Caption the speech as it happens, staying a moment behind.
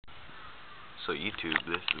So YouTube,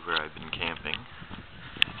 this is where I've been camping.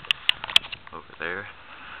 Over there.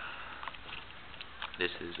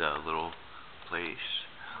 This is a little place,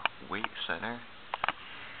 weight center.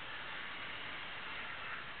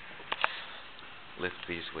 Lift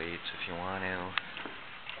these weights if you want to.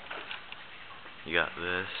 You got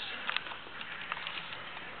this.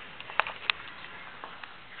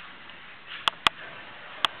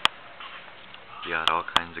 You got all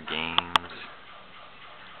kinds of games.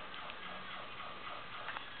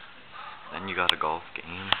 Then you got a golf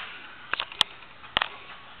game.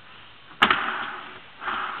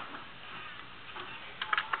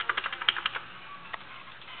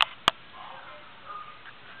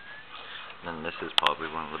 And this is probably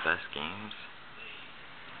one of the best games.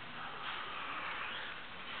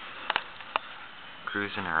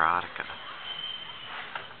 Cruisin' Erotica.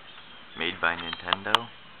 Made by Nintendo.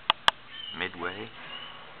 Midway.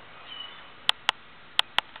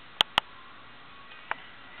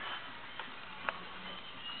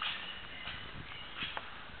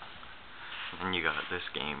 And you got this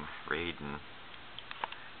game, Raiden.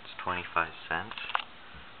 It's 25 cents.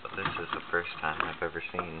 But this is the first time I've ever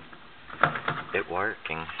seen it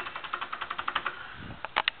working.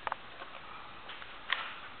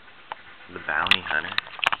 The Bounty Hunter.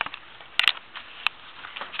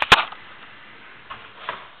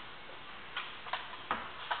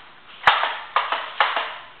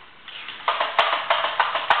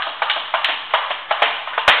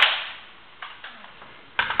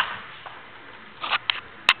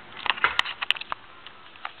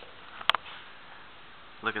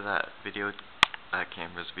 Look at that that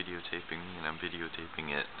camera's videotaping me and I'm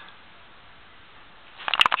videotaping it.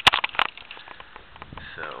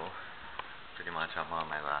 So, pretty much I'm on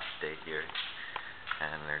my last day here,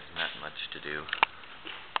 and there's not much to do.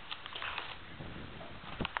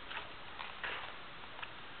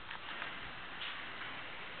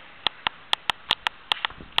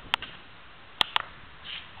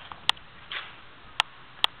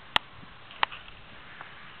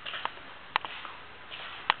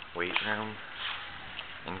 Weight room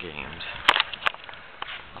and games.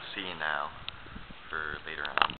 I'll see you now for later on.